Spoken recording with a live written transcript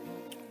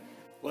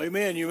Well,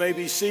 amen. You may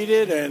be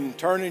seated and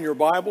turn in your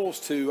Bibles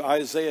to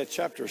Isaiah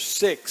chapter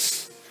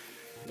 6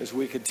 as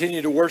we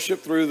continue to worship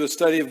through the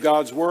study of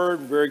God's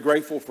Word. We're very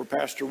grateful for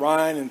Pastor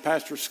Ryan and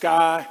Pastor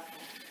Sky,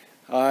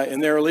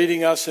 and they're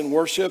leading us in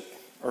worship.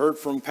 I heard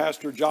from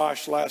Pastor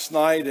Josh last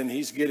night, and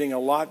he's getting a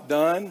lot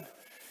done.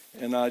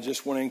 And I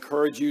just want to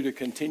encourage you to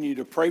continue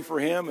to pray for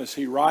him as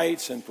he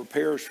writes and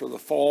prepares for the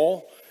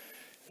fall.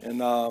 And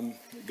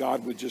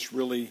God would just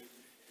really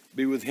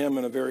be with him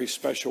in a very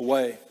special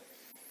way.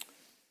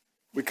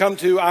 We come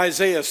to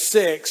Isaiah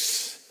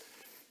 6,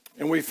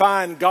 and we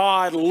find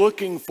God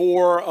looking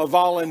for a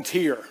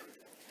volunteer.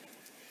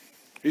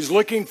 He's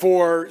looking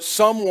for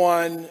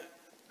someone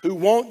who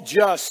won't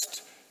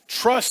just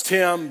trust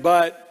him,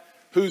 but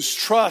whose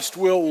trust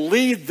will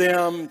lead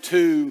them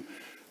to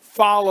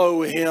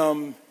follow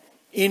him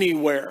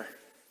anywhere.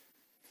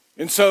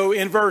 And so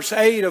in verse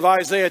 8 of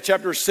Isaiah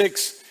chapter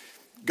 6,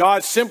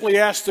 God simply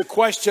asks the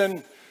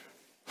question,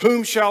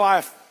 whom shall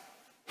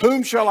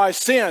I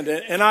send?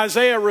 And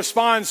Isaiah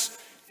responds,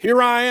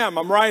 here I am.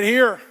 I'm right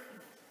here.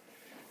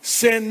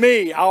 Send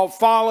me. I'll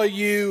follow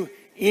you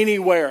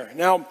anywhere.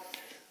 Now,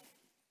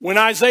 when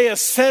Isaiah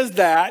says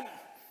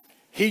that,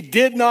 he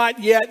did not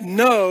yet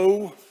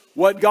know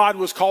what God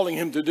was calling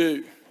him to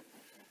do.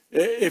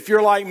 If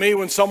you're like me,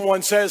 when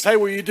someone says, hey,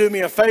 will you do me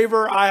a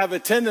favor? I have a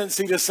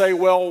tendency to say,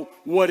 well,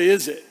 what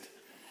is it?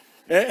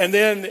 And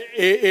then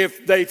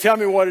if they tell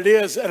me what it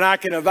is, and I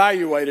can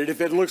evaluate it. If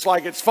it looks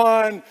like it's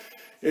fun,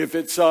 if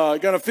it's going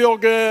to feel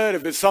good,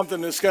 if it's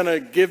something that's going to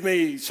give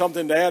me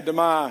something to add to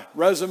my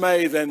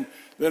resume, then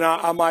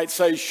I might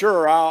say,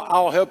 sure,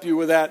 I'll help you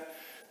with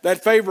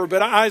that favor.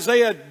 But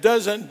Isaiah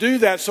doesn't do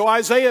that. So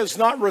Isaiah is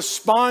not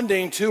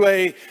responding to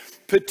a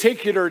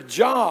particular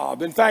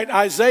job. In fact,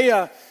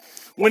 Isaiah,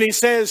 when he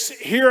says,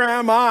 here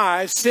am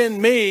I, send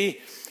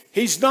me,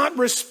 he's not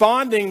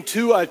responding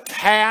to a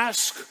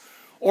task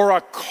or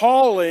a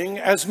calling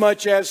as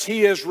much as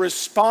he is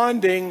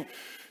responding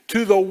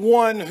to the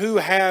one who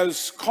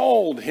has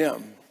called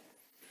him.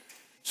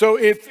 So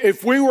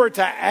if we were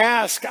to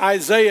ask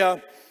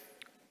Isaiah,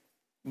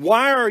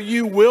 why are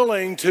you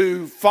willing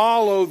to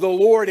follow the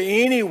Lord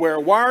anywhere?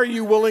 Why are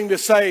you willing to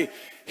say,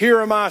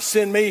 here am I,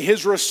 send me?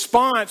 His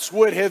response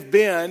would have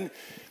been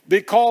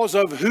because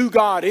of who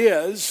God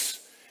is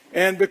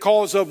and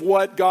because of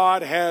what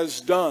God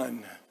has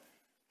done.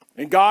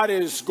 And God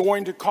is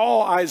going to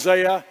call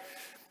Isaiah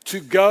to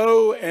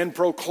go and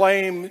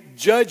proclaim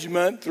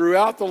judgment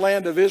throughout the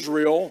land of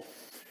Israel.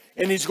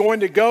 And he's going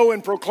to go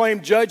and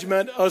proclaim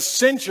judgment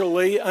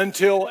essentially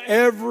until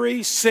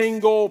every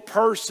single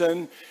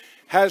person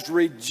has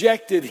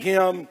rejected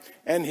him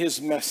and his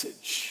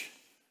message.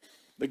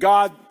 The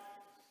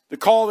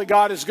call that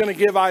God is going to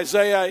give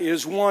Isaiah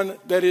is one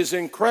that is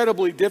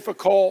incredibly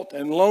difficult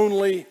and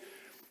lonely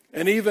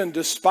and even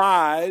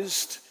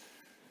despised.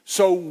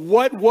 So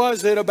what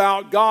was it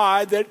about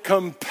God that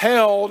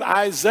compelled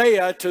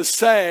Isaiah to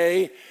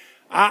say,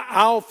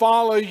 I'll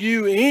follow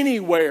you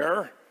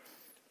anywhere,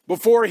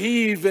 before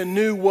he even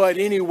knew what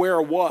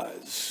anywhere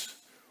was?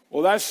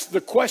 Well, that's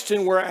the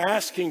question we're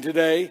asking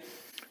today,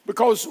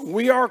 because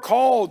we are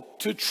called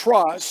to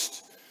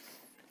trust,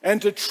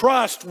 and to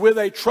trust with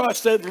a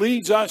trust that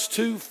leads us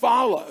to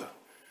follow.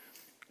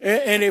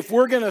 And if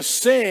we're going to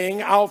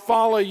sing, I'll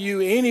follow you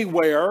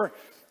anywhere,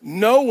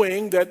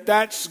 knowing that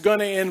that's going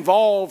to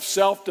involve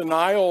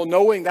self-denial,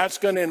 knowing that's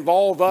going to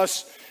involve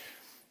us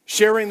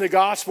sharing the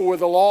gospel with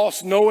the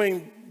lost,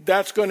 knowing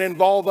that's going to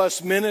involve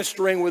us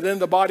ministering within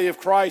the body of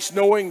Christ,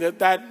 knowing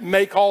that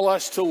may call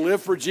us to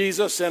live for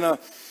Jesus in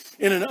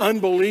an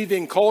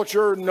unbelieving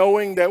culture,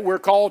 knowing that we're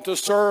called to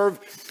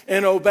serve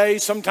and obey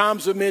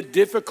sometimes amid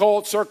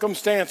difficult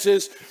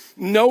circumstances,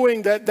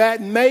 knowing that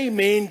may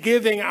mean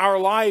giving our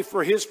life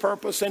for his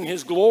purpose and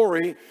his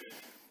glory.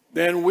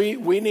 Then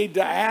we need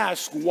to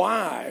ask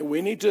why.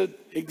 We need to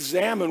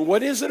examine,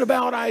 what is it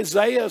about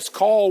Isaiah's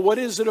call? What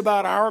is it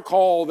about our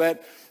call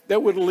that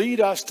would lead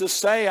us to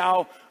say,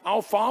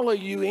 I'll follow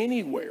you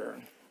anywhere?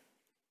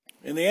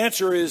 And the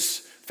answer is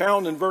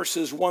found in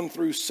verses 1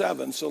 through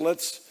 7. So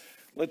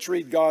let's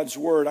read God's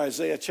word.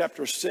 Isaiah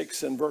chapter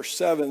 6 and verse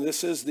 7.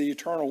 This is the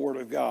eternal word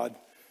of God.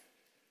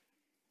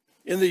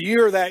 In the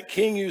year that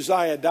King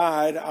Uzziah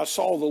died, I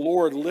saw the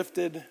Lord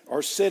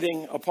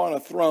sitting upon a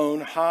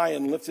throne, high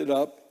and lifted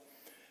up,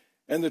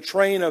 and the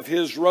train of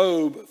his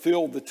robe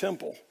filled the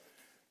temple.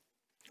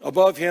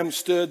 Above him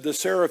stood the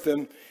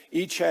seraphim.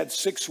 Each had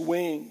 6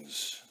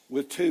 wings.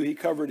 With 2 he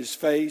covered his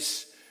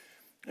face,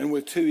 and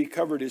with 2 he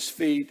covered his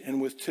feet,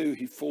 and with 2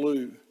 he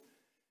flew.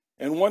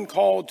 And one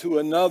called to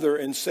another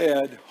and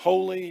said,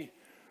 Holy,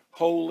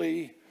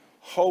 holy,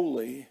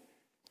 holy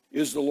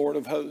is the Lord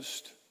of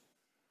hosts.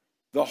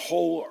 The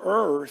whole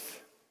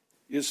earth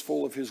is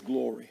full of his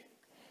glory.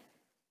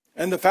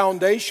 And the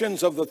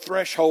foundations of the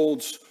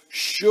thresholds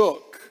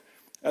shook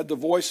at the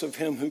voice of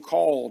him who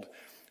called,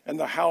 and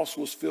the house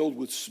was filled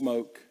with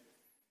smoke.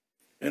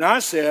 And I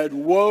said,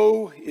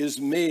 Woe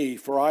is me,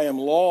 for I am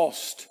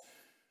lost,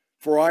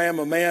 For I am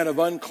a man of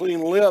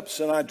unclean lips,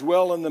 and I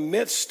dwell in the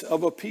midst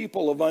of a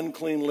people of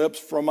unclean lips.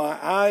 For my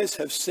eyes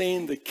have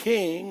seen the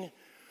King,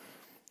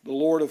 the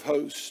Lord of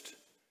hosts.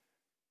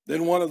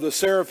 Then one of the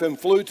seraphim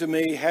flew to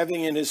me,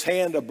 having in his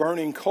hand a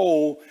burning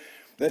coal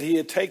that he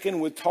had taken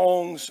with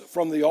tongs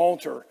from the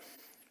altar.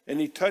 And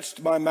he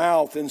touched my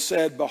mouth and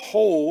said,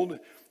 Behold,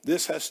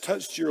 this has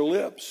touched your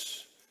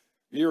lips.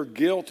 Your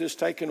guilt is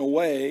taken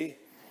away,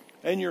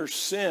 and your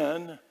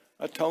sin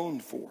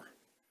atoned for.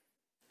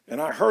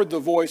 And I heard the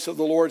voice of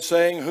the Lord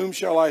saying, Whom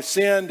shall I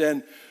send,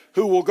 and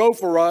who will go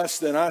for us?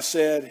 Then I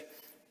said,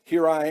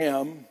 Here I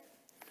am,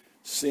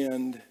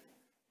 send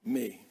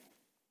me.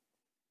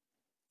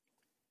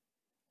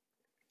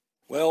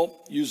 Well,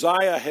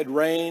 Uzziah had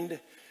reigned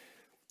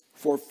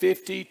for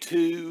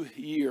 52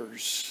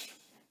 years.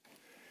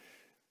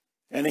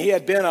 And he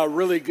had been a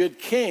really good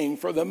king.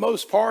 For the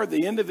most part,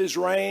 the end of his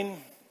reign,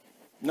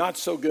 not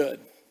so good.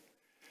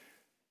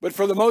 But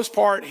for the most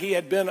part, he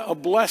had been a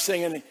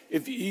blessing. And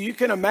if you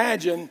can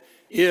imagine,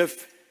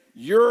 if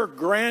your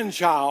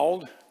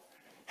grandchild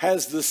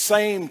has the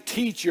same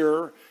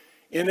teacher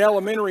in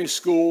elementary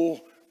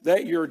school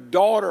that your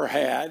daughter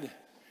had,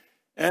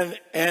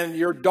 and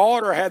your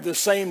daughter had the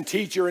same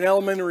teacher in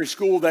elementary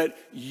school that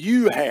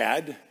you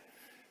had,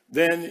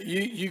 then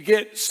you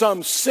get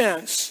some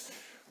sense.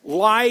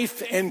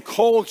 Life and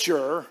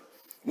culture,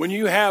 when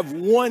you have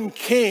one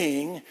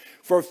king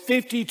for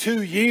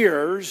 52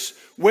 years,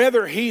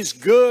 whether he's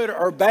good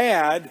or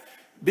bad,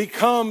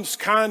 becomes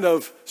kind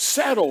of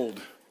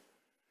settled.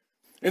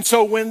 And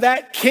so when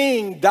that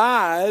king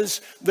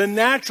dies, the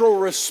natural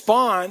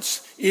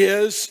response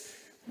is,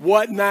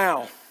 what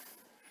now?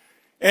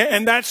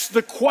 And that's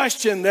the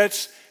question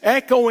that's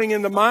echoing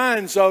in the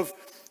minds of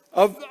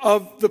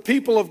the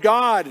people of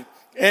God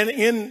and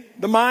in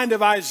the mind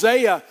of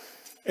Isaiah.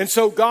 And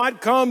so God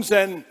comes,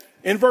 and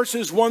in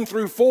verses 1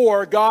 through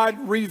 4,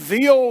 God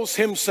reveals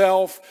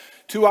himself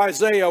to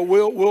Isaiah.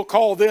 We'll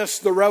call this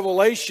the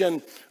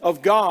revelation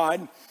of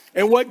God.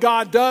 And what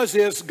God does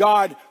is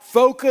God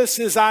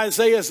focuses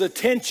Isaiah's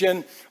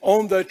attention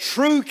on the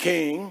true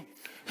king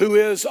who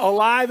is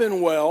alive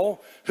and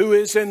well, who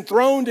is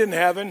enthroned in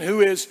heaven, who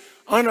is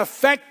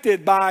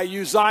unaffected by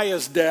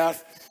Uzziah's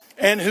death,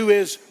 and who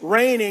is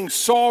reigning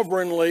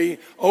sovereignly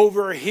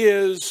over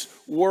his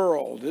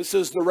world. This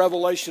is the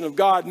revelation of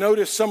God.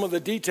 Notice some of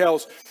the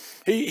details.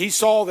 He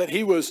saw that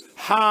he was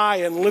high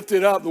and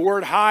lifted up. The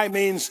word high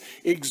means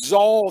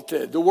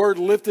exalted. The word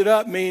lifted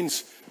up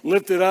means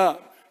lifted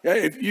up.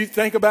 If you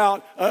think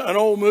about an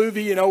old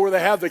movie, where they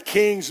have the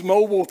king's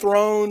mobile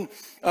throne,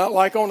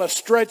 like on a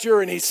stretcher,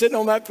 and he's sitting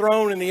on that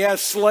throne, and he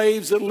has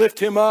slaves that lift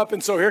him up.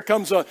 And so here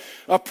comes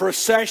a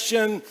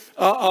procession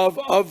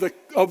of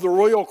the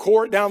royal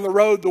court down the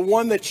road. The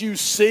one that you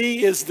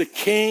see is the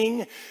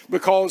king,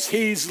 because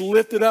he's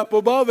lifted up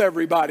above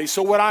everybody.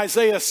 So what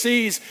Isaiah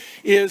sees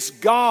is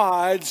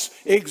God's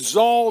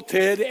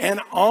exalted and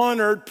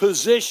honored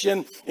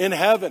position in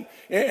heaven.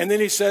 And then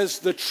he says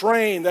the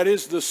train, that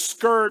is the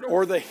skirt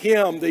or the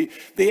hem,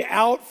 the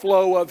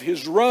outflow of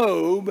his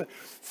robe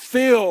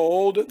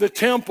filled the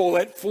temple.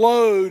 It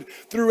flowed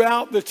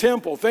throughout the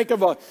temple. Think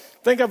of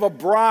a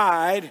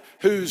bride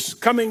who's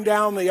coming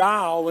down the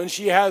aisle, and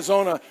she has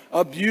on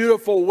a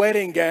beautiful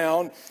wedding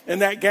gown,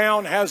 and that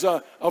gown has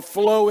a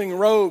flowing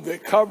robe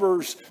that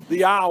covers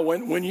the aisle.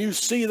 When you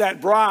see that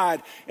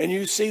bride and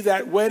you see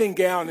that wedding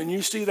gown and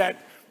you see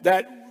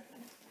that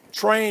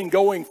train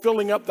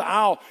filling up the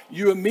aisle,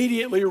 you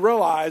immediately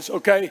realize,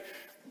 okay,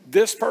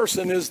 this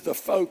person is the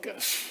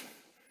focus.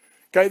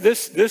 Okay,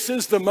 this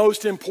is the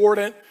most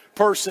important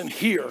person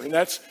here. And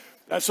that's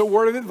a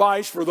word of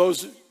advice for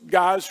those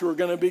guys who are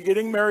going to be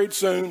getting married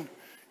soon.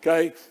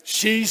 Okay,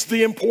 she's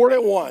the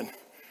important one.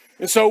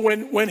 And so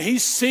when he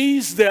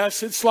sees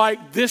this, it's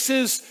like this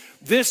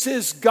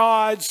is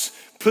God's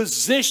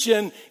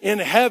position in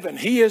heaven.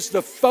 He is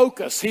the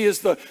focus. He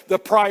is the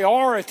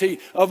priority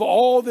of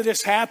all that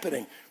is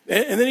happening.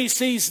 And then he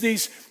sees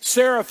these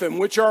seraphim,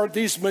 which are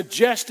these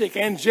majestic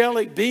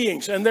angelic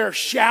beings, and they're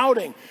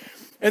shouting.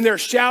 And they're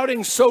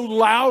shouting so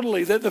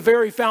loudly that the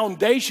very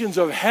foundations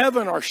of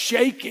heaven are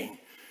shaking.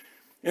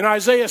 And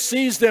Isaiah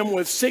sees them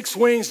with 6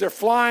 wings. They're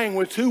flying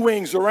with 2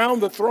 wings around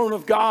the throne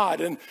of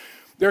God. And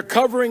they're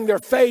covering their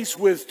face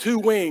with 2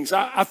 wings.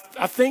 I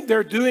think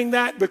they're doing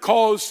that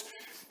because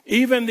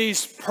even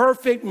these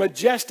perfect,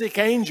 majestic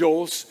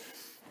angels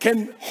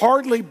can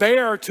hardly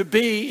bear to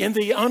be in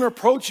the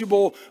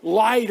unapproachable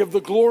light of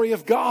the glory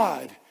of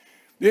God.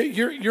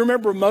 You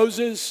remember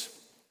Moses?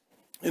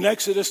 In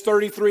Exodus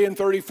 33 and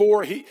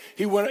 34, he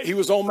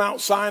was on Mount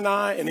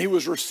Sinai, and he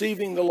was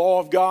receiving the law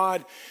of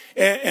God.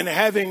 And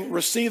having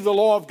received the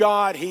law of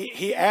God,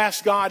 he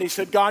asked God, he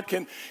said, God,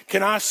 can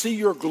I see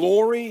your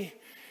glory?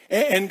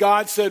 And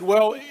God said,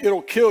 well,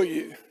 it'll kill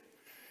you.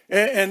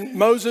 And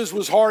Moses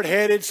was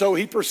hard-headed, so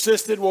he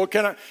persisted. Well,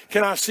 can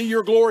I see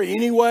your glory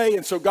anyway?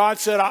 And so God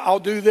said, I'll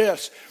do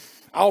this.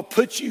 I'll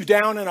put you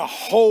down in a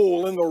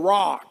hole in the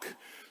rock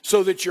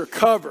so that you're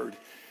covered.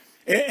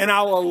 And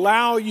I'll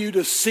allow you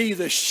to see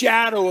the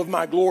shadow of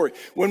my glory.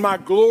 When my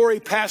glory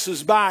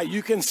passes by,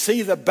 you can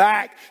see the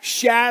back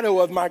shadow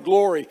of my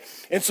glory.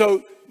 And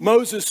so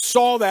Moses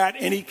saw that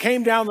and he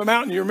came down the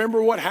mountain. You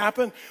remember what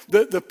happened?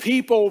 The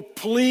people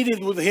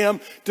pleaded with him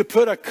to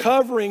put a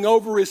covering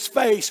over his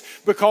face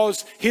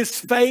because his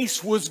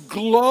face was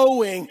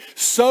glowing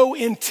so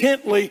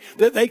intently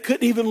that they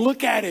couldn't even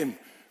look at him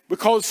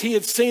because he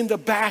had seen the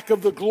back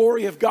of the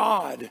glory of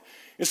God.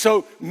 And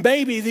so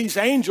maybe these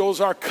angels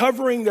are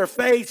covering their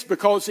face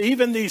because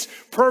even these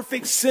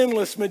perfect,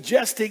 sinless,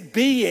 majestic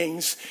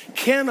beings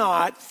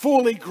cannot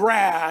fully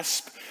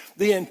grasp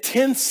the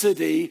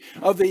intensity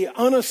of the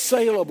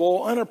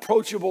unassailable,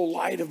 unapproachable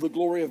light of the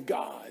glory of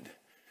God.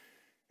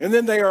 And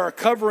then they are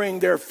covering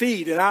their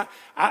feet. And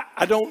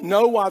I don't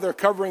know why they're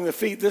covering the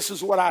feet. This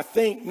is what I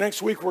think.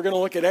 Next week we're going to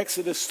look at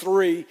Exodus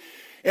 3.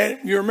 And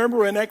you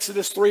remember in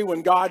Exodus 3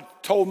 when God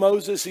told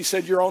Moses, he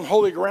said, you're on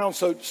holy ground,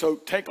 so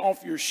take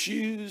off your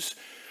shoes.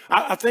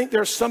 I think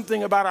there's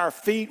something about our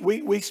feet.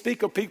 We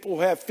speak of people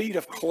who have feet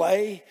of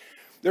clay.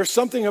 There's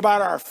something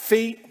about our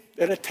feet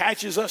that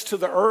attaches us to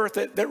the earth,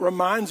 that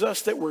reminds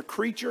us that we're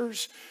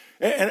creatures.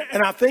 And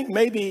I think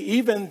maybe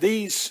even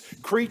these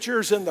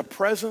creatures in the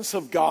presence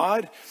of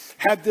God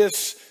had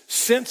this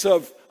sense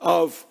of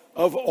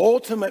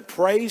ultimate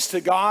praise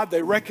to God.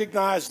 They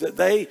recognized that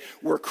they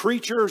were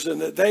creatures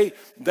and that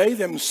they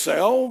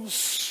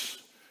themselves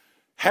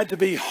had to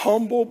be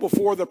humble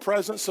before the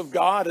presence of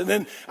God. And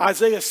then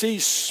Isaiah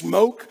sees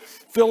smoke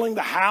filling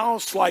the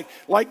house like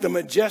the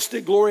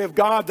majestic glory of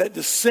God that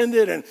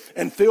descended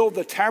and filled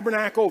the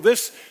tabernacle.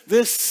 This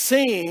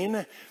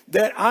scene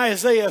that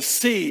Isaiah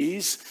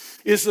sees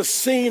is the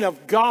scene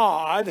of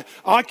God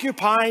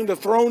occupying the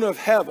throne of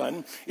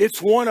heaven.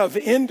 It's one of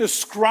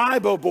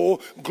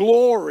indescribable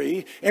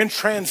glory and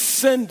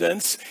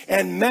transcendence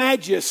and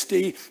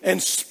majesty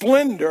and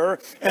splendor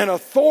and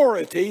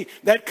authority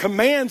that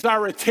commands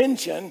our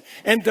attention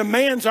and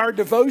demands our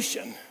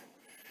devotion.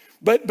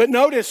 But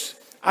notice,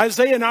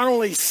 Isaiah not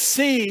only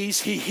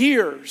sees, he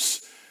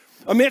hears.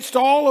 Amidst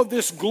all of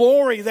this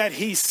glory that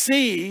he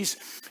sees,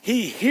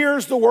 he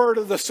hears the word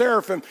of the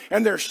seraphim,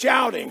 and they're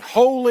shouting,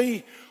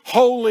 holy,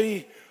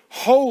 holy,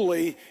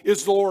 holy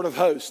is the Lord of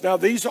hosts. Now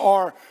these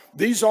are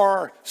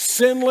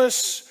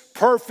sinless,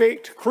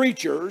 perfect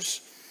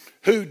creatures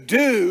who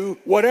do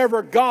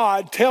whatever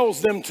God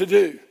tells them to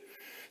do.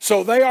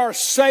 So they are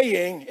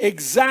saying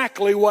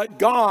exactly what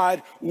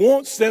God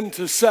wants them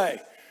to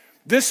say.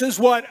 This is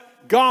what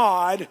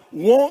God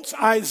wants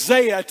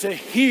Isaiah to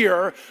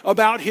hear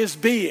about his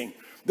being,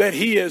 that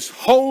he is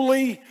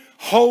holy,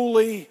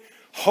 holy,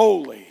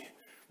 holy.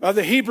 Now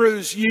the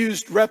Hebrews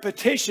used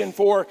repetition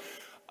for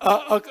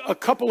a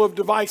couple of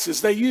devices.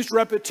 They used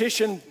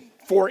repetition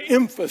for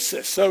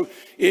emphasis. So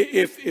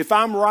if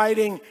I'm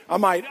writing, I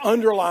might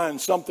underline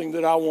something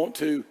that I want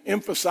to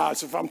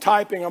emphasize. If I'm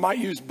typing, I might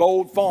use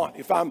bold font.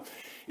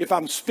 If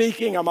I'm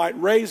speaking, I might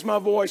raise my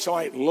voice, I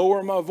might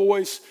lower my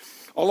voice.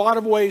 A lot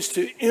of ways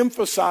to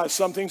emphasize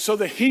something. So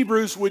the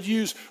Hebrews would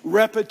use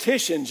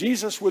repetition.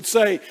 Jesus would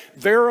say,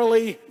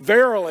 verily,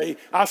 verily,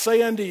 I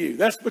say unto you.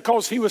 That's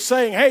because he was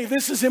saying, hey,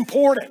 this is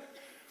important.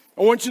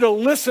 I want you to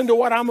listen to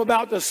what I'm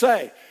about to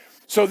say.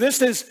 So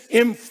this is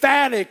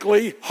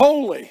emphatically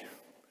holy.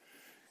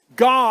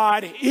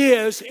 God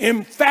is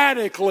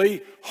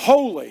emphatically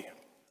holy.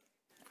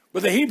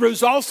 But the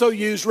Hebrews also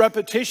use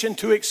repetition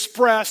to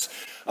express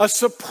a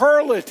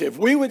superlative.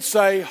 We would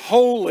say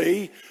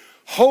holy,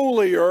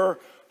 holier,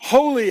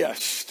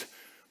 holiest.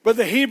 But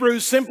the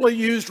Hebrews simply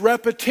used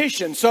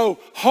repetition. So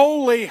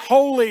holy,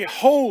 holy,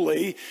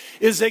 holy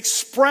is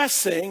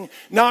expressing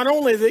not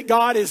only that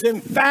God is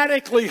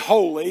emphatically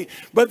holy,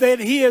 but that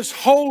he is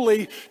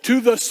holy to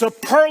the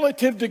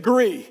superlative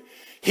degree.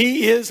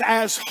 He is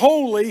as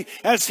holy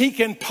as he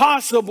can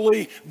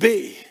possibly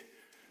be.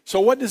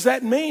 So what does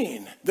that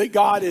mean? That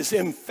God is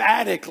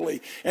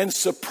emphatically and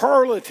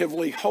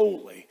superlatively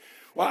holy.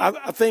 Well,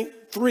 I think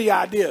three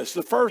ideas.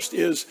 The first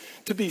is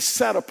to be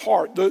set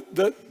apart.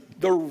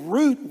 The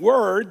root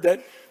word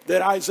that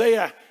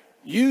Isaiah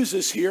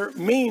uses here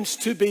means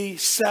to be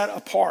set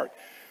apart.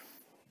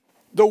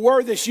 The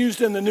word that's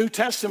used in the New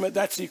Testament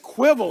that's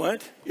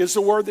equivalent is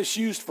the word that's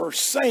used for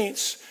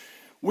saints.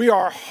 We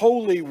are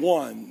holy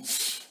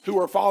ones who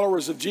are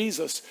followers of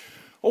Jesus.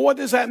 Well, what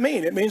does that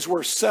mean? It means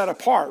we're set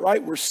apart,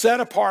 right? We're set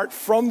apart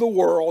from the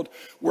world.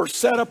 We're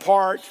set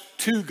apart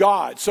to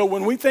God. So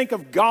when we think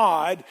of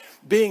God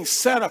being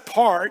set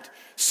apart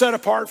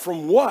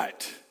from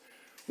what?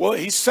 Well,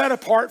 he's set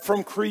apart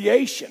from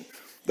creation.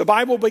 The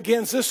Bible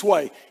begins this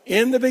way.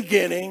 In the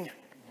beginning,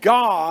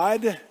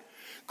 God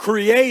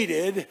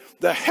created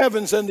the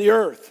heavens and the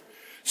earth.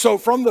 So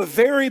from the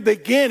very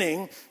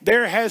beginning,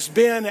 there has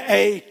been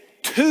a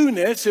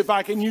two-ness, if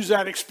I can use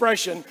that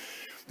expression.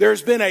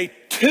 There's been a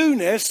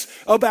two-ness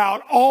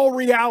about all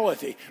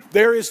reality.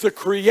 There is the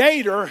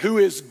creator who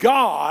is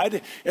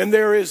God, and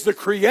there is the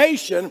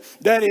creation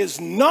that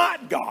is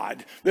not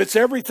God, that's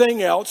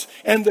everything else,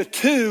 and the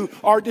two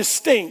are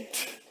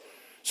distinct.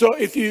 So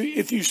if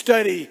you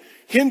study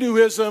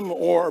Hinduism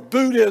or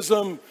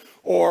Buddhism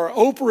or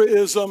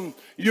Oprahism,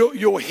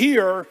 you'll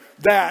hear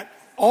that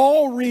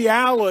all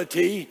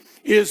reality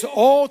is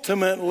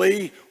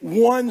ultimately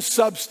one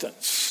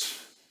substance.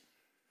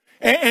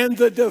 And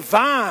the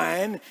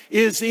divine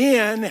is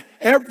in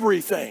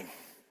everything.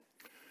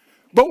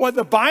 But what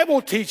the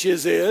Bible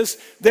teaches is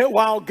that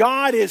while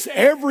God is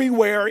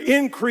everywhere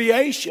in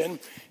creation,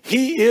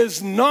 he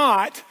is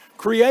not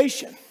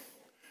creation.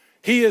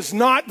 He is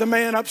not the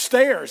man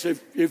upstairs.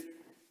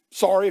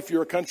 Sorry if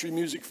you're a country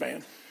music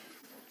fan.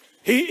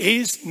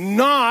 He's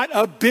not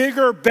a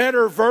bigger,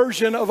 better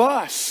version of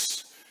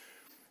us.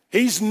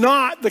 He's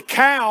not the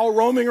cow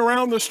roaming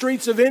around the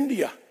streets of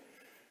India.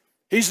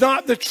 He's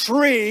not the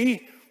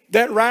tree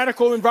that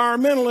radical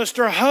environmentalists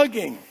are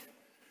hugging.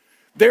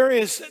 There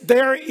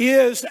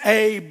is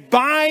a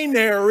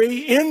binary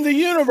in the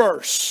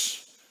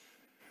universe.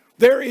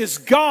 There is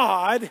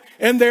God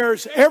and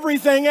there's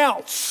everything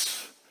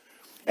else.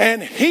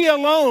 And he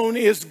alone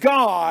is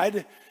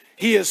God.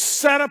 He is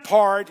set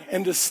apart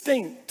and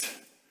distinct.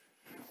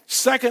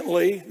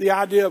 Secondly, the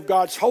idea of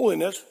God's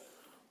holiness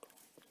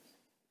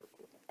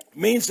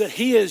means that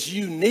he is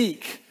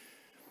unique.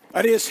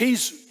 That is,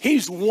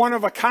 he's one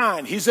of a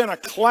kind. He's in a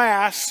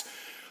class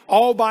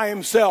all by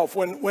himself.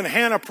 When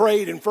Hannah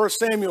prayed in 1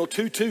 Samuel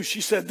 2:2,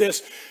 she said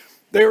this,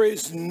 "There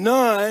is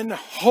none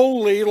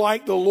holy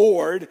like the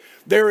Lord.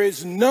 There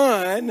is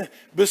none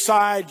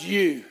beside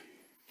you."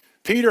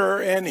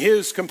 Peter and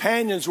his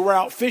companions were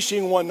out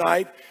fishing one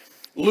night.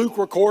 Luke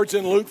records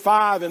in Luke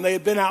 5, and they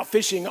had been out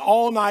fishing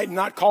all night and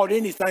not caught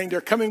anything.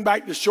 They're coming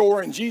back to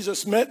shore, and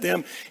Jesus met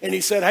them, and he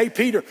said, "Hey,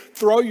 Peter,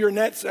 throw your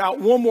nets out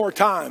one more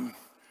time."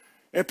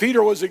 And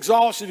Peter was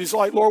exhausted. He's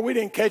like, "Lord, we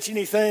didn't catch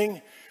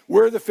anything.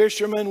 We're the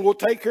fishermen. We'll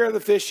take care of the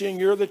fishing.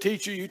 You're the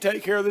teacher. You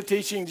take care of the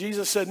teaching."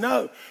 Jesus said,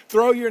 "No,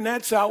 throw your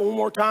nets out one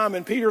more time."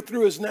 And Peter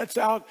threw his nets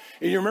out.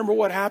 And you remember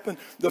what happened?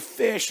 The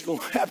fish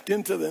leapt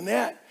into the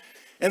net.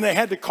 And they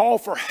had to call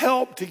for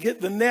help to get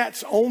the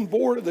nets on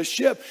board of the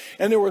ship.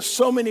 And there were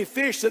so many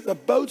fish that the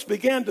boats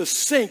began to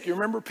sink. You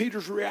remember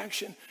Peter's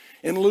reaction?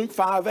 In Luke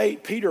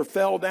 5:8, Peter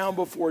fell down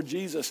before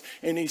Jesus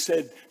and he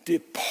said,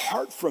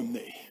 "Depart from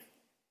me,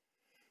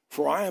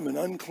 for I am an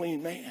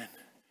unclean man."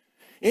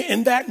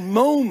 In that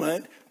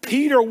moment,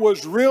 Peter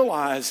was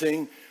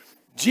realizing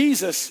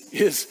Jesus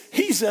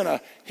he's in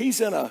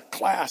a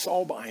class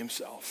all by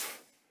himself.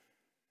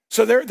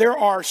 So there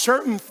are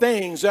certain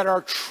things that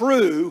are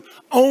true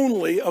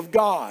only of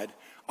God.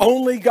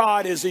 Only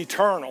God is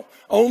eternal.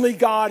 Only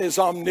God is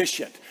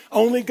omniscient.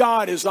 Only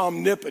God is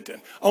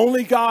omnipotent.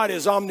 Only God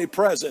is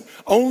omnipresent.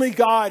 Only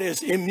God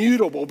is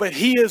immutable. But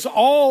he is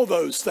all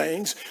those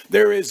things.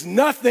 There is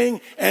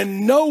nothing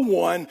and no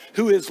one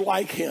who is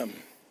like him.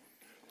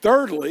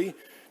 Thirdly,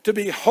 to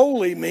be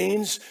holy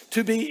means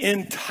to be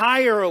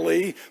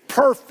entirely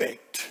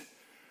perfect.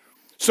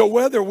 So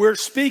whether we're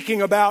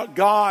speaking about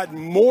God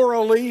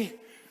morally,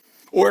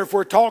 or if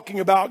we're talking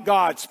about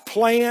God's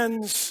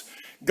plans,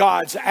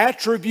 God's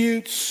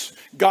attributes,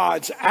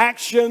 God's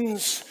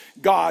actions,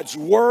 God's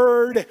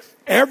word,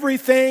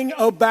 everything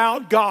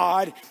about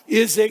God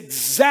is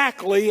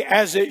exactly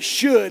as it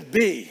should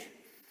be.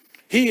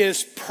 He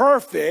is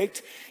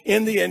perfect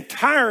in the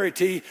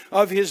entirety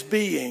of his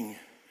being.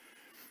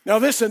 Now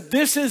listen,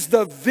 this is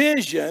the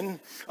vision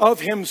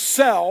of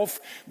himself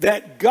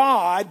that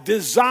God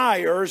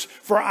desires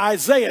for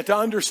Isaiah to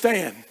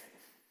understand.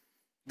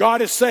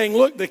 God is saying,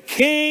 look, the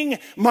king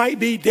might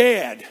be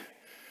dead,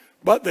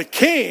 but the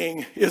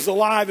king is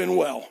alive and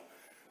well.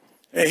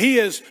 And he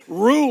is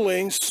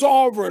ruling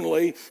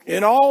sovereignly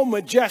in all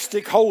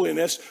majestic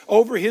holiness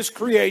over his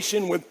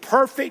creation with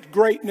perfect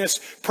greatness,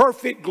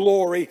 perfect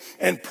glory,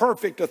 and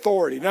perfect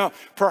authority. Now,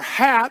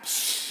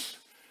 perhaps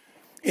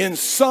in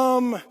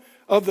some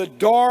of the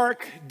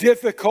dark,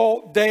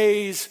 difficult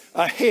days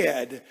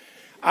ahead,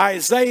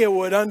 Isaiah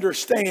would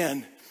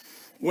understand,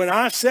 when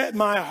I set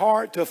my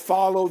heart to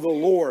follow the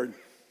Lord,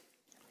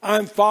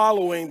 I'm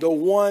following the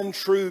one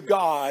true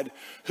God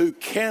who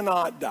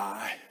cannot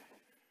die.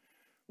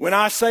 When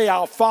I say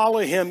I'll follow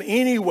him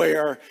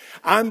anywhere,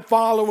 I'm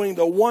following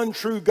the one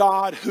true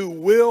God who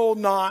will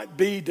not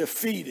be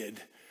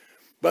defeated,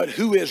 but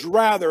who is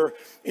rather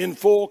in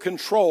full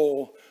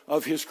control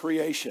of his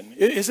creation.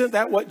 Isn't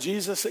that what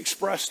Jesus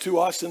expressed to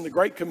us in the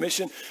Great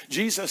Commission?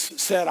 Jesus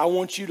said, I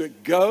want you to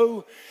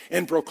go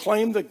and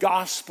proclaim the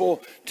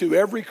gospel to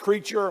every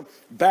creature,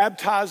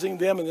 baptizing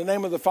them in the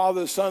name of the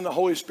Father, the Son, and the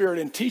Holy Spirit,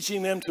 and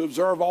teaching them to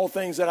observe all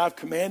things that I've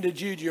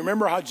commanded you. Do you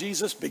remember how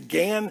Jesus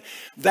began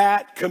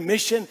that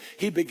commission?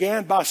 He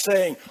began by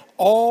saying,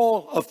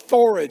 all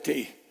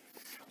authority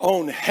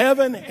on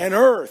heaven and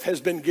earth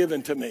has been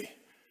given to me.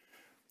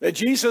 That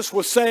Jesus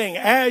was saying,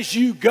 as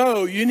you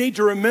go, you need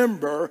to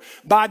remember,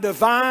 by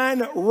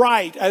divine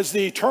right as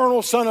the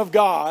eternal Son of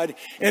God,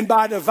 and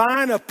by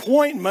divine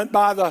appointment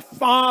by the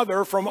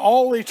Father from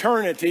all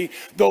eternity,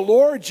 the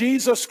Lord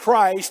Jesus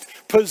Christ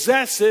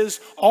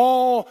possesses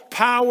all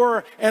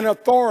power and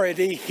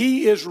authority.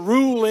 He is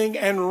ruling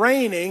and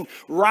reigning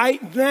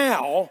right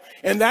now,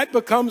 and that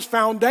becomes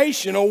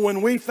foundational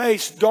when we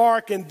face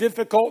dark and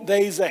difficult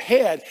days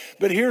ahead.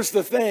 But here's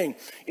the thing.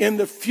 In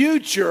the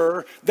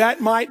future,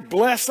 that might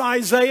bless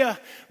Isaiah,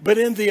 but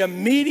in the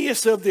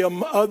immediacy of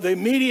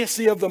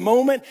the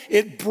moment,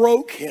 it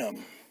broke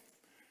him.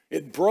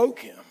 It broke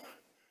him.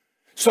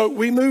 So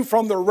we move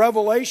from the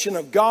revelation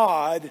of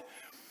God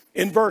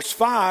in verse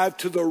 5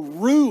 to the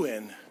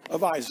ruin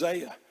of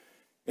Isaiah.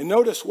 And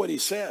notice what he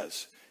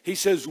says. He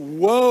says,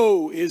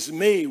 woe is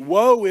me.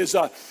 Woe is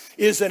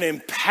an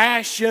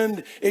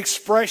impassioned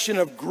expression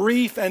of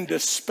grief and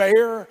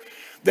despair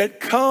that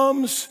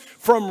comes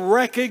from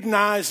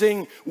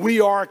recognizing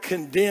we are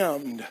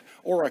condemned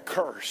or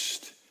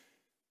accursed.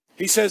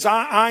 He says,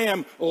 I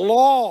am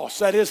lost.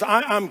 That is,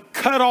 I'm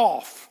cut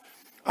off.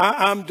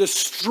 I'm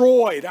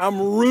destroyed.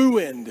 I'm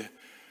ruined.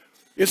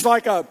 It's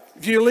like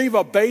if you leave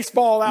a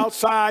baseball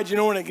outside,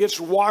 when it gets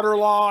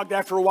waterlogged,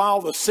 after a while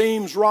the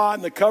seams rot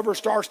and the cover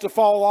starts to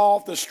fall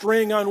off, the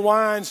string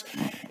unwinds,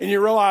 and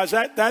you realize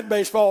that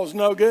baseball is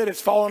no good. It's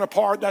falling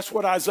apart. That's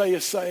what Isaiah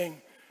is saying.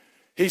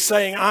 He's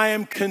saying, I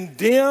am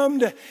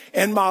condemned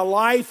and my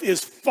life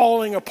is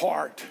falling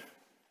apart.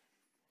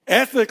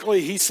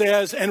 Ethically, he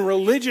says, and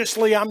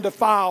religiously I'm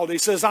defiled. He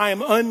says, I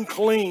am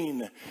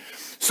unclean.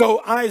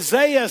 So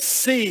Isaiah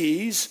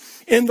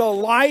sees in the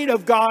light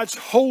of God's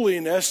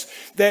holiness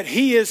that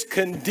he is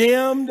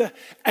condemned,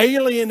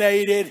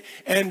 alienated,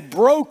 and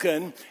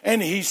broken,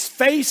 and he's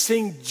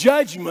facing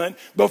judgment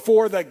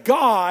before the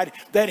God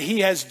that he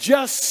has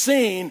just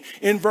seen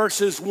in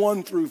verses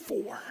 1 through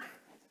 4.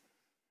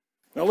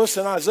 Now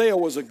listen, Isaiah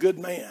was a good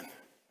man.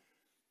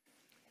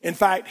 In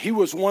fact, he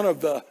was one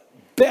of the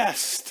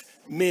best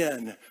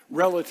men,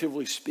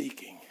 relatively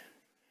speaking.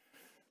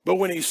 But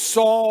when he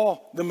saw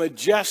the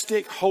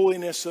majestic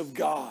holiness of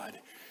God,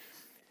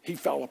 he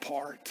fell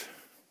apart.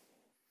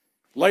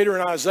 Later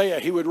in Isaiah,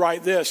 he would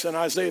write this in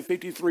Isaiah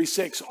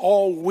 53:6,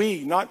 all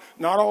we, not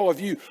all of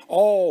you,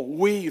 all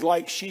we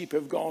like sheep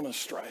have gone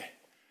astray.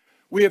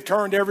 We have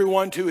turned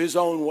everyone to his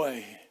own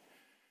way.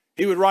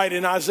 He would write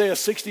in Isaiah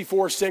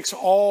 64:6,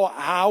 all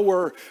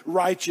our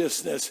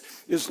righteousness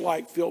is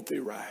like filthy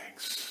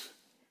rags.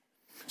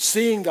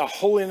 Seeing the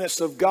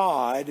holiness of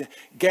God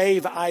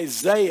gave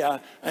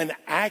Isaiah an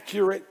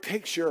accurate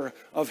picture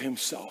of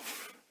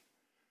himself.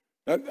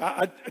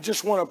 I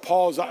just want to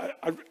pause. I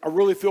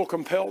really feel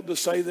compelled to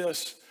say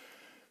this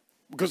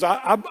because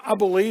I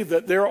believe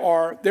that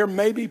there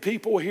may be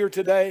people here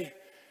today,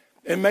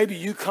 and maybe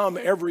you come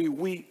every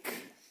week,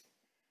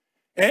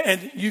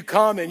 and you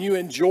come and you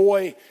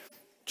enjoy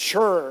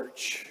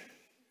church,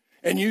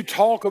 and you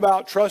talk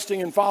about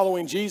trusting and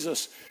following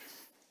Jesus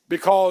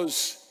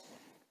because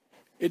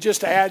it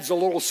just adds a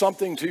little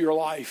something to your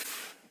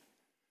life.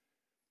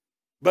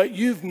 But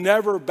you've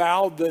never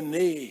bowed the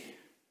knee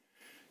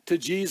to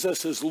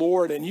Jesus as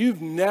Lord, and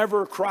you've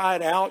never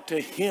cried out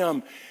to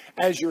him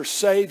as your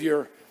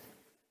Savior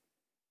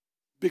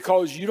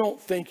because you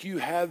don't think you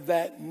have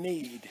that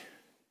need.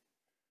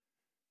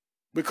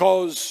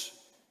 Because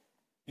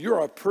you're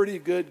a pretty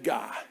good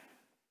guy.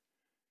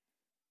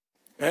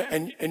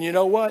 And you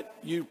know what?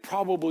 You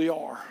probably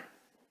are.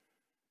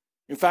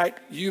 In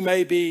fact, you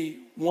may be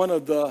one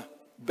of the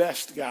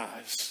best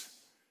guys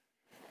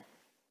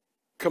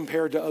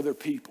compared to other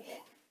people.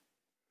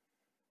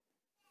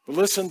 But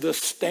listen, the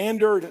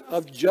standard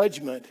of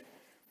judgment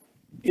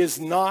is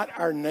not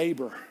our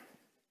neighbor.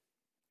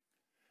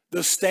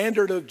 The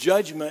standard of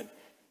judgment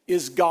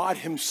is God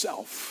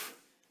himself.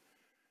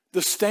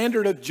 The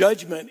standard of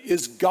judgment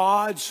is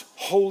God's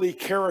holy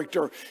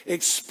character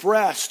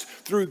expressed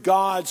through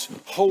God's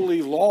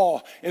holy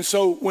law. And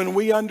so when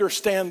we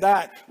understand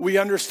that, we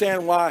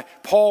understand why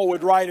Paul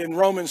would write in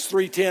Romans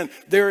 3:10,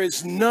 there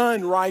is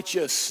none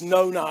righteous,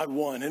 no, not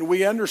one. And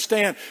we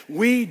understand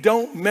we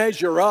don't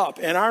measure up.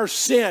 And our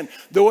sin,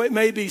 though it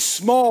may be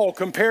small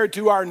compared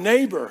to our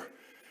neighbor,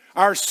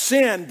 our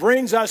sin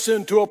brings us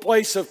into a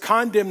place of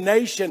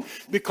condemnation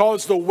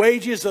because the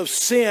wages of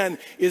sin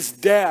is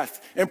death.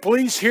 And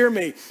please hear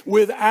me,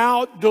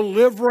 without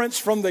deliverance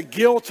from the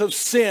guilt of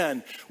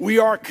sin, we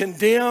are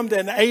condemned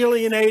and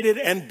alienated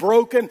and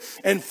broken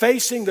and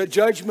facing the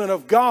judgment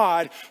of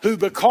God, who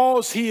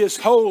because he is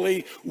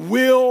holy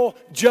will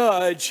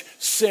judge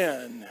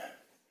sin.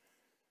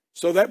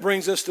 So that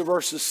brings us to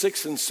verses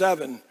 6 and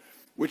 7,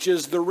 which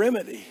is the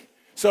remedy.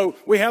 So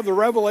we have the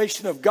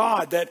revelation of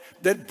God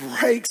that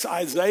breaks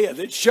Isaiah,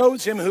 that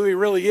shows him who he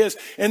really is.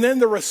 And then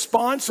the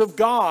response of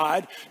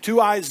God to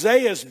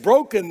Isaiah's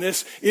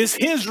brokenness is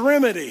his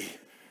remedy.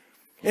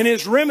 And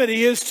his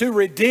remedy is to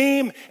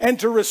redeem and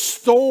to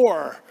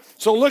restore.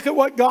 So look at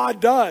what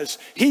God does.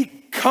 He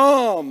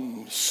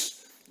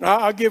comes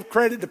I'll give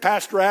credit to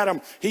Pastor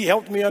Adam. He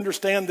helped me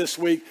understand this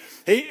week.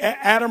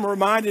 Adam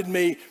reminded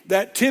me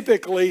that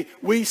typically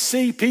we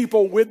see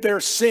people with their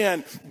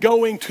sin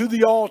going to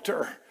the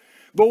altar.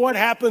 But what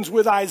happens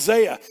with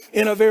Isaiah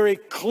in a very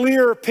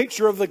clear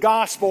picture of the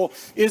gospel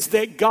is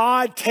that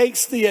God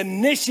takes the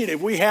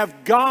initiative. We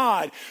have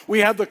God. We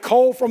have the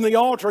coal from the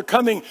altar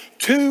coming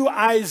to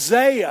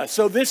Isaiah.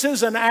 So this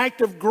is an act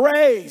of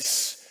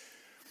grace.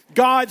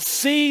 God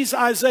sees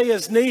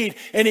Isaiah's need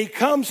and he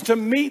comes to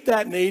meet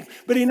that need.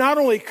 But he not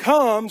only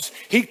comes,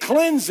 he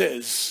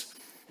cleanses.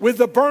 With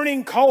the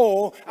burning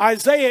coal,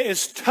 Isaiah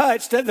is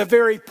touched at the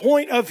very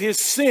point of his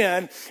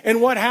sin. And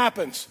what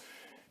happens?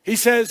 He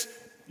says,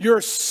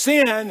 your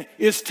sin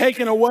is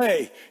taken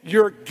away.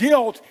 Your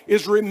guilt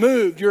is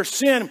removed. Your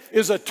sin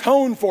is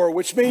atoned for,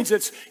 which means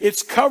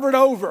it's covered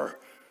over.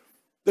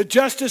 The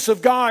justice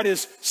of God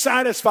is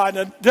satisfied.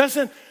 Now,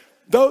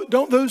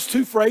 don't those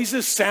two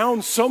phrases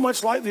sound so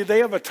much like the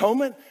Day of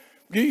Atonement?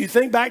 You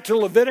think back to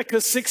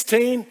Leviticus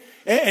 16,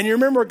 and you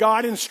remember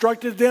God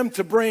instructed them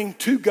to bring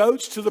 2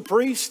 goats to the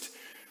priest.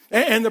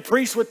 And the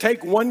priest would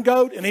take 1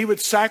 goat, and he would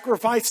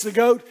sacrifice the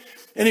goat,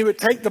 and he would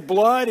take the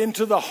blood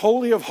into the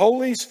Holy of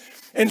Holies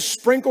and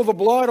sprinkle the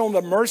blood on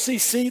the mercy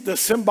seat, the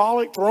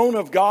symbolic throne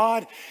of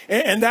God.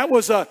 And that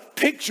was a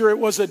picture, it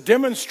was a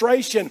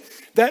demonstration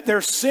that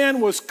their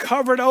sin was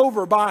covered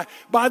over by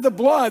the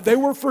blood. They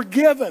were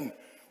forgiven.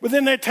 But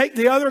then they'd take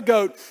the other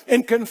goat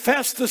and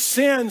confess the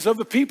sins of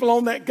the people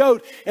on that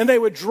goat, and they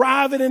would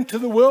drive it into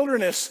the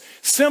wilderness,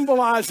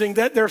 symbolizing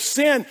that their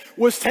sin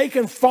was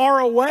taken far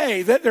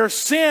away, that their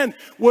sin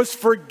was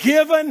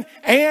forgiven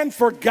and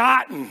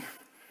forgotten.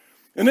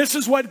 And this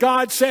is what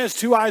God says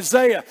to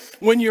Isaiah.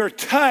 When you're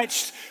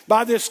touched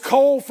by this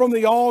coal from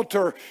the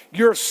altar,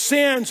 your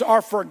sins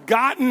are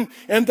forgotten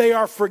and they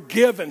are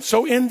forgiven.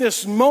 So in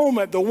this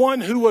moment, the one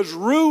who was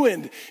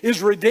ruined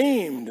is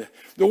redeemed.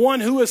 The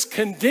one who is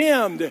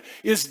condemned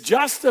is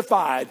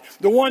justified.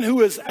 The one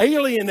who is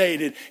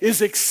alienated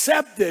is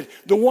accepted.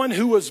 The one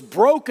who was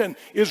broken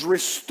is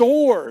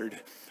restored.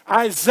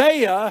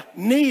 Isaiah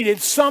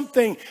needed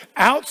something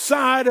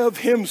outside of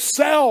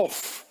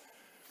himself.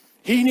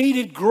 He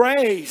needed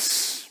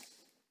grace.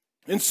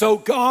 And so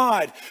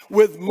God,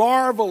 with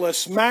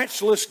marvelous,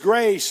 matchless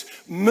grace,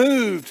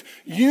 moved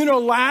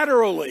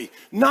unilaterally,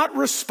 not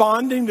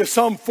responding to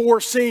some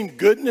foreseen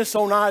goodness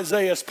on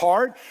Isaiah's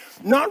part,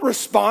 not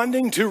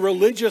responding to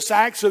religious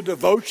acts of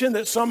devotion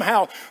that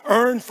somehow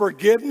earned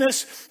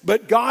forgiveness,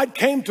 but God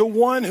came to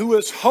one who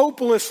was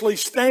hopelessly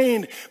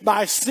stained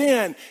by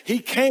sin. He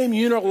came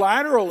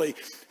unilaterally.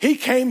 He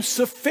came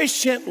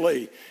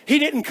sufficiently. He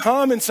didn't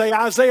come and say,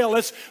 Isaiah,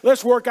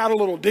 let's work out a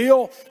little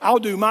deal. I'll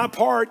do my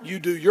part. You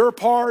do your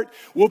part.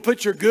 We'll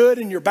put your good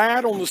and your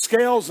bad on the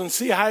scales and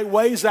see how it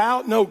weighs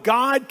out. No,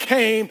 God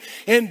came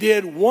and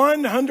did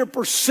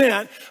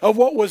 100% of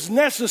what was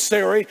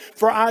necessary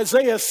for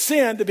Isaiah's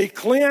sin to be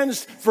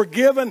cleansed,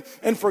 forgiven,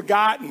 and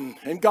forgotten.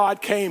 And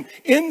God came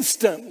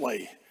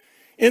instantly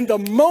in the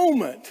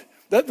moment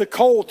that the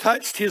coal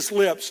touched his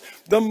lips.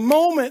 The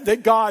moment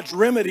that God's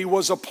remedy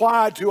was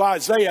applied to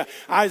Isaiah,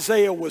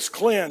 Isaiah was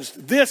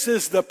cleansed. This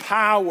is the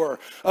power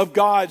of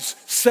God's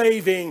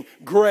saving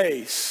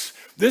grace.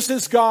 This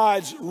is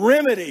God's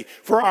remedy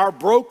for our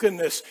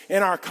brokenness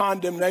and our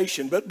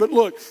condemnation. But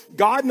look,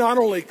 God not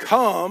only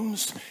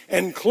comes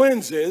and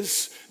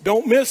cleanses,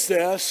 don't miss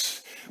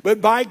this,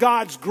 but by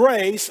God's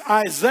grace,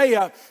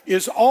 Isaiah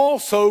is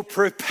also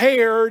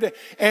prepared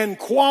and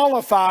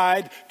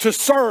qualified to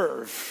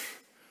serve.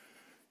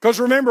 Because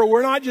remember,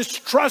 we're not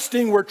just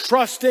trusting, we're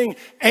trusting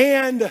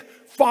and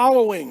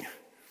following.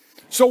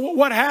 So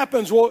what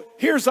happens? Well,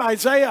 here's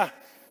Isaiah.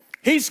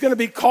 He's going to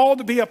be called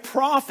to be a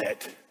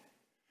prophet.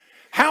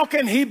 How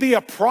can he be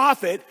a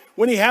prophet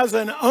when he has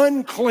an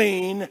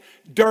unclean,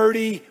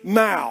 dirty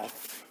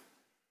mouth?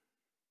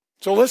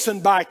 So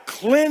listen, by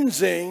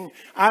cleansing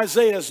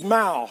Isaiah's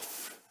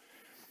mouth,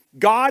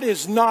 God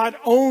is not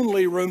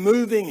only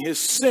removing his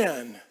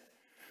sin,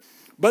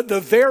 but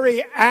the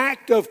very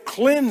act of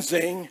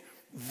cleansing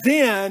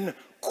then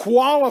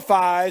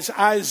qualifies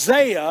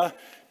Isaiah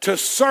to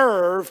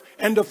serve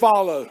and to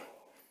follow.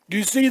 Do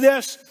you see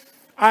this?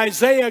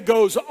 Isaiah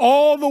goes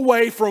all the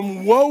way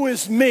from woe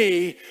is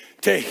me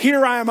to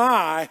here am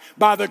I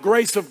by the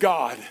grace of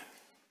God.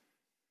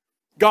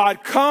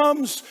 God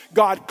comes,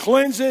 God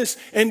cleanses,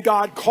 and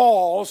God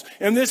calls.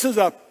 And this is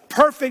a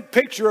perfect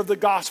picture of the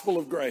gospel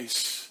of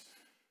grace.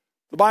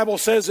 The Bible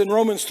says in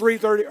Romans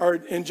 3:30 or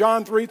in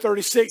John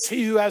 3:36,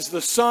 he who has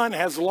the Son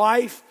has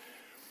life.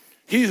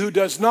 He who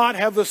does not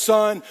have the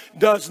Son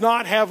does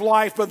not have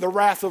life, but the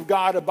wrath of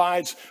God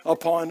abides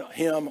upon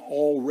him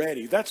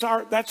already. That's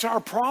our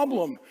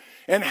problem.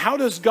 And how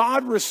does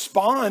God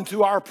respond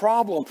to our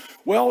problem?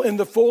 Well, in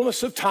the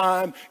fullness of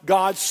time,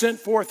 God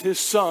sent forth his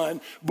Son,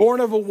 born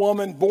of a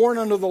woman, born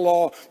under the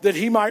law, that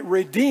he might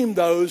redeem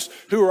those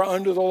who are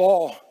under the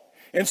law.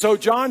 And so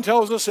John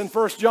tells us in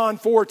 1 John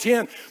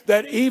 4:10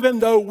 that even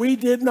though we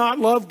did not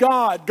love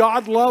God,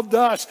 God loved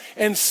us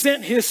and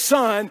sent his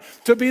Son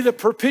to be the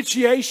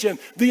propitiation,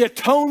 the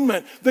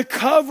atonement, the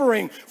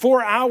covering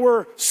for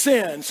our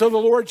sin. So the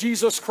Lord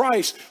Jesus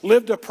Christ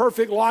lived a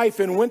perfect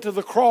life and went to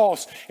the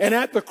cross. And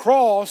at the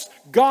cross,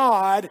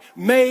 God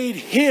made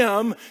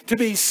him to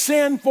be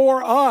sin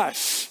for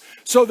us,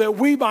 so that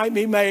we might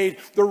be made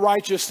the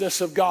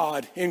righteousness of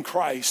God in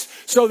Christ.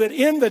 So that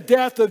in the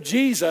death of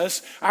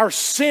Jesus, our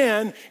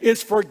sin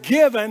is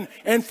forgiven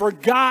and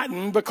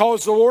forgotten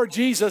because the Lord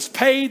Jesus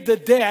paid the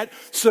debt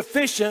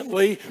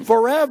sufficiently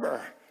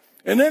forever.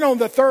 And then on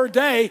the third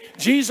day,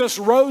 Jesus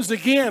rose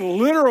again,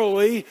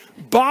 literally,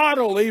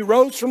 bodily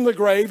rose from the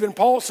grave. And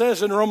Paul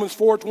says in Romans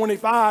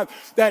 4:25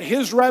 that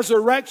his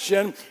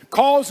resurrection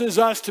causes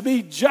us to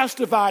be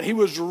justified. He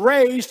was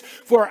raised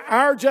for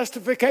our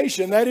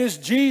justification. That is,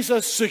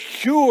 Jesus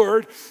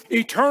secured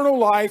eternal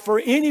life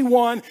for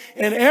anyone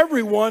and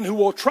everyone who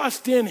will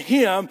trust in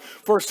him,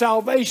 for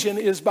salvation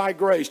is by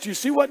grace. Do you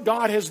see what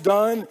God has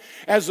done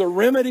as a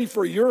remedy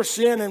for your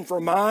sin and for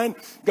mine?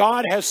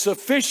 God has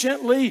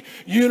sufficiently,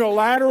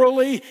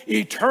 unilaterally,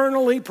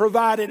 eternally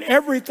provided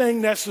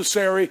everything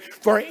necessary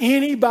for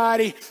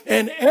anybody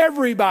and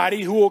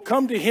everybody who will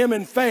come to him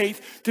in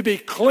faith to be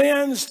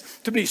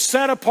cleansed, to be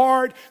set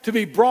apart, to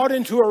be brought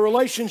into a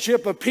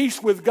relationship of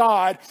peace with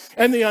God.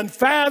 And the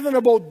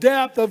unfathomable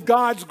depth of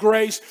God's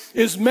grace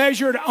is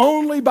measured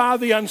only by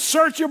the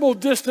unsearchable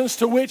distance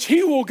to which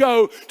he will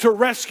go to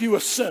rescue a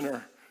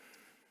sinner.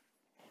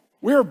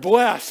 We're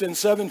blessed in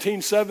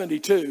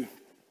 1772.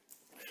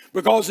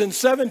 Because in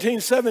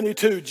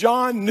 1772,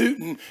 John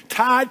Newton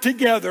tied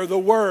together the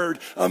word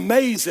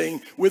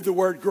amazing with the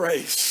word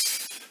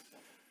grace.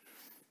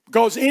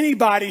 Because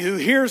anybody who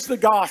hears the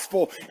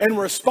gospel and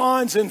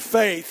responds in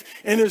faith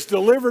and is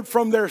delivered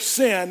from their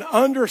sin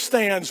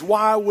understands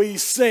why we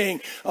sing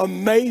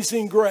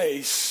Amazing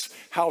Grace.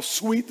 How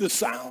sweet the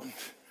sound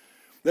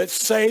that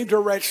saved a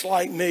wretch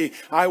like me.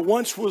 I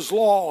once was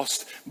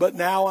lost, but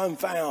now I'm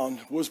found.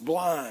 Was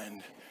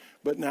blind,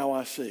 but now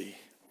I see.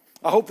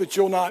 I hope that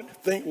you'll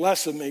not think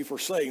less of me for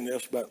saying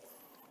this, but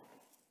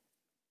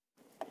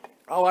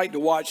I like to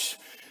watch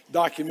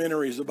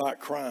documentaries about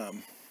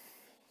crime.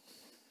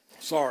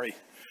 Sorry.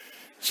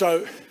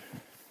 So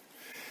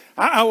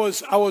I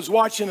was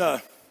watching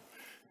a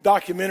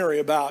documentary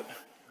about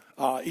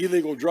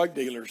illegal drug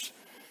dealers,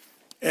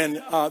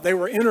 and they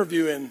were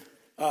interviewing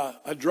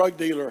a drug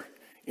dealer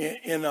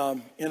in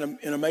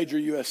a major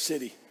U.S.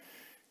 city,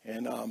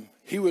 and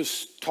he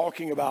was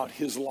talking about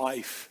his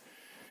life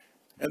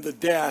and the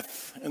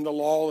death and the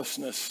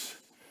lawlessness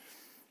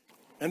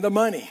and the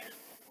money,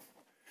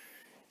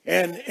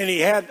 and he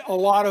had a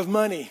lot of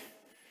money,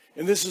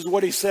 and this is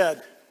what he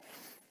said.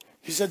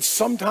 He said,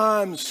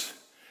 sometimes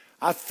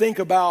I think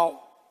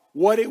about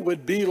what it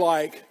would be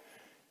like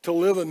to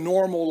live a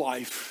normal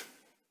life.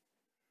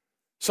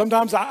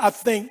 Sometimes I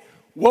think,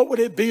 what would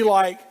it be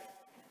like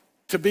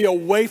to be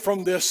away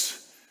from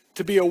this,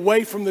 to be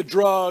away from the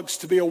drugs,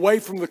 to be away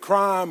from the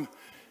crime,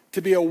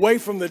 to be away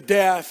from the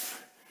death,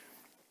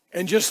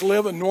 and just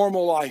live a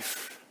normal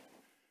life.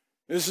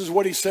 This is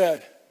what he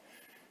said.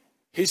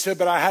 He said,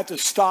 but I had to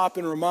stop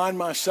and remind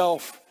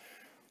myself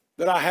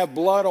that I have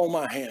blood on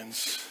my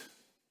hands.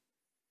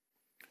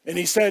 And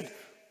he said,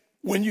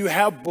 when you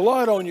have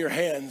blood on your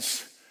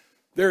hands,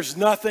 there's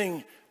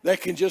nothing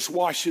that can just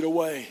wash it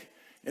away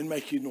and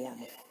make you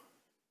normal.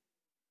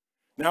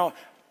 Now,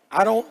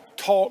 I don't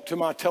talk to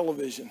my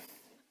television.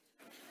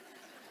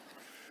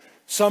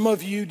 Some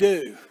of you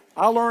do.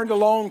 I learned a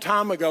long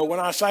time ago when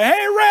I say,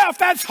 hey, ref,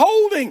 that's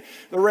holding.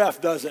 The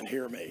ref doesn't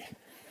hear me.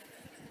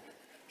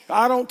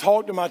 I don't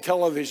talk to my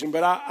television,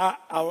 but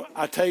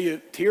I tell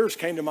you, tears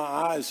came to my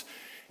eyes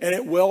and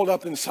it welled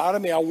up inside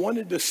of me. I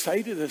wanted to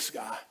say to this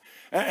guy,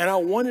 and I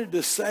wanted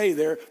to say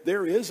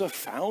there is a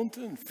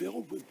fountain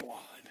filled with blood,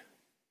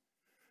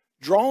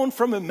 drawn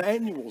from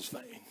Emmanuel's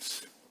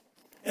veins,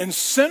 and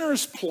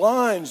sinners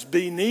plunged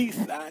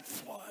beneath that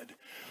flood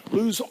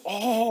lose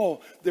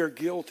all their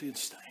guilt and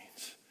stains.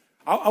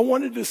 I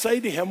wanted to say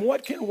to him,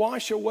 what can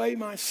wash away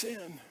my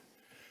sin?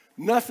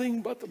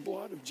 Nothing but the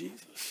blood of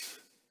Jesus.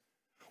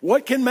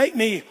 What can make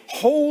me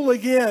whole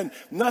again?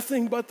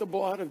 Nothing but the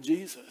blood of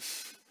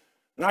Jesus.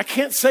 And I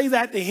can't say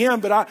that to him,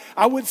 but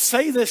I would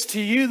say this to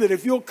you, that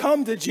if you'll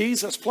come to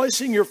Jesus,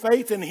 placing your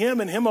faith in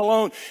him and him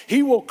alone,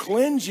 he will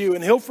cleanse you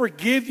and he'll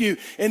forgive you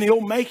and he'll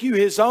make you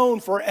his own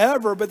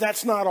forever. But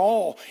that's not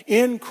all.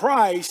 In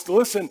Christ,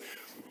 listen,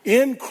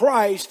 in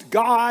Christ,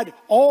 God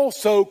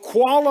also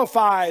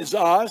qualifies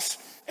us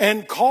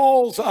and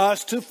calls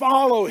us to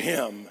follow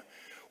him.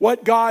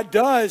 What God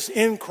does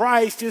in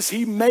Christ is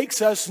he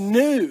makes us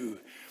new.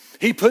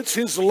 He puts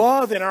his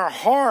love in our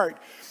heart.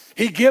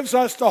 He gives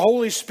us the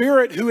Holy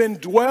Spirit who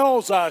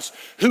indwells us,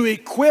 who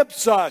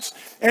equips us,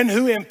 and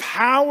who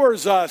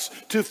empowers us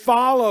to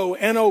follow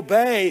and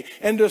obey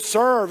and to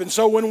serve. And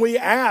so when we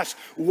ask,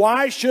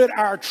 why should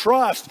our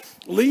trust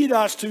lead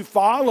us to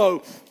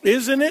follow?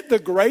 Isn't it the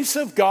grace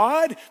of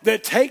God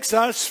that takes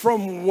us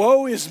from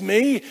woe is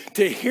me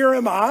to here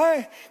am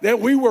I? That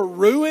we were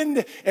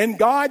ruined and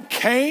God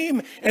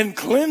came and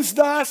cleansed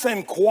us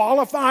and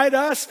qualified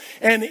us.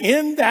 And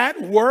in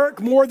that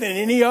work, more than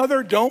any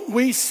other, don't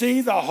we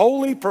see the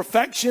holy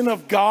perfection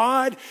of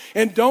God?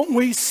 And don't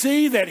we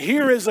see that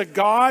here is a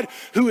God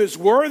who is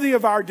worthy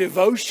of our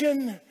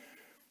devotion?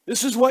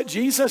 This is what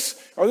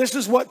this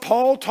is what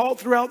Paul taught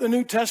throughout the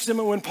New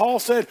Testament when Paul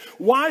said,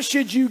 why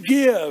should you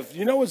give?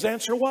 You know what his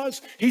answer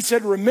was? He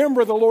said,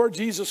 remember the Lord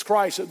Jesus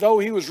Christ, that though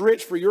he was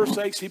rich for your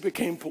sakes, he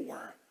became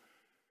poor.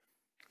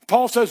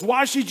 Paul says,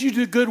 why should you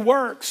do good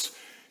works?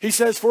 He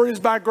says, for it is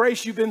by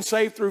grace you've been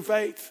saved through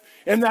faith.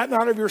 And that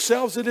not of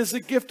yourselves, it is the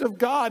gift of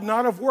God,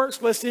 not of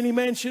works, lest any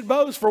man should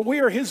boast. For we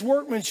are his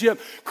workmanship,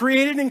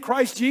 created in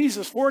Christ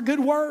Jesus for good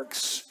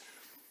works.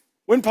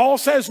 When Paul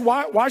says,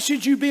 why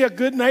should you be a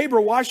good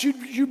neighbor? Why should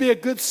you be a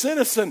good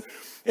citizen?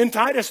 In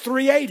Titus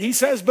 3:8, he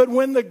says, but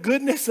when the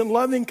goodness and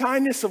loving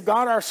kindness of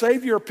God our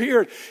Savior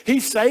appeared,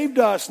 he saved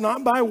us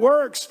not by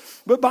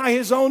works, but by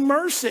his own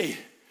mercy.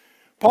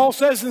 Paul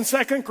says in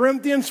 2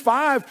 Corinthians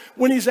 5,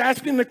 when he's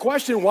asking the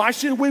question, why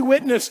should we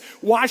witness?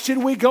 Why should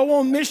we go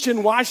on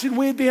mission? Why should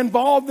we be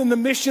involved in the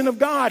mission of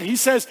God? He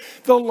says,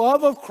 the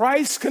love of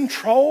Christ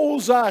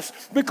controls us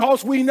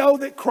because we know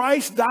that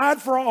Christ died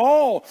for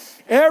all.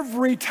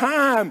 Every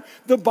time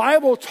the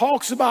Bible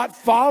talks about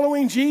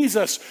following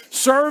Jesus,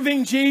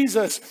 serving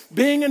Jesus,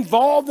 being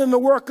involved in the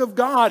work of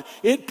God,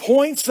 it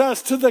points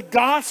us to the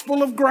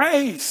gospel of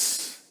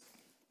grace.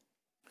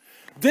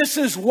 This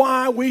is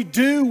why we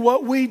do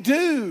what we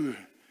do.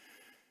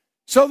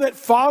 So that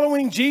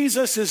following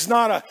Jesus is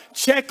not a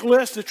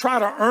checklist to try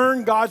to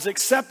earn God's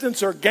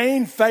acceptance or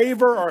gain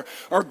favor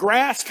or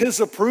grasp his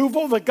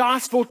approval. The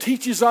gospel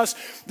teaches us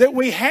that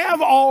we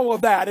have all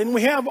of that, and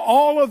we have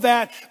all of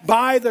that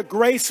by the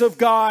grace of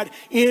God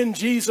in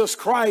Jesus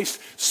Christ.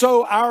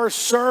 So our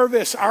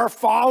service, our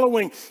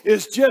following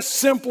is just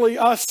simply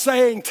us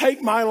saying,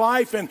 take my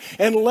life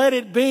and let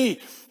it be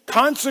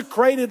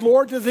consecrated,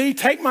 Lord, to thee.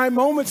 Take my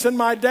moments and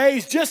my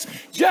days.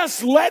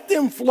 Just let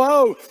them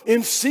flow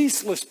in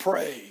ceaseless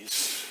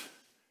praise.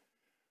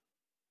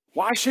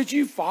 Why should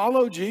you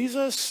follow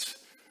Jesus?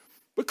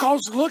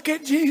 Because look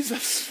at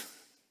Jesus.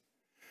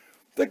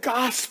 The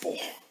gospel.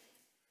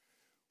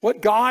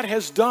 What God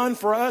has done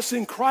for us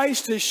in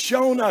Christ has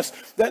shown us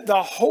that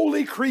the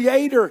Holy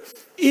Creator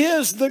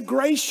is the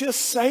gracious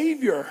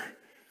Savior.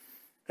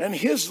 And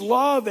his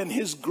love and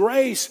his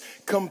grace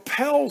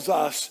compels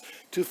us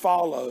to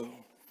follow.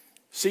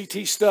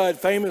 C.T. Studd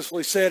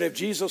famously said, if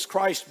Jesus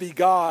Christ be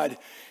God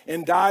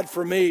and died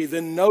for me,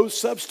 then no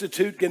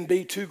substitute can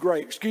be too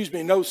great.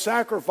 No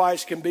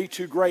sacrifice can be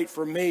too great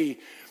for me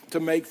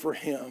to make for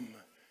him.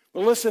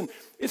 Well, listen,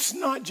 it's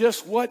not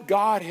just what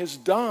God has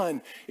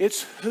done,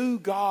 it's who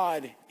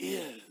God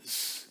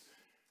is.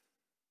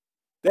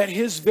 That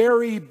his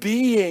very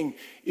being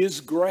is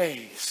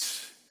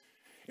grace.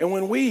 And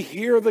when we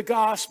hear the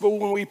gospel,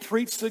 when we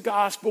preach the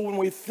gospel, when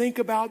we think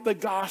about the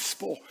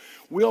gospel,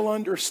 we'll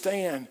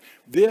understand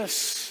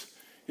this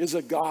is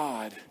a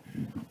God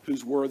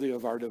who's worthy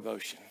of our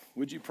devotion.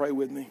 Would you pray with me?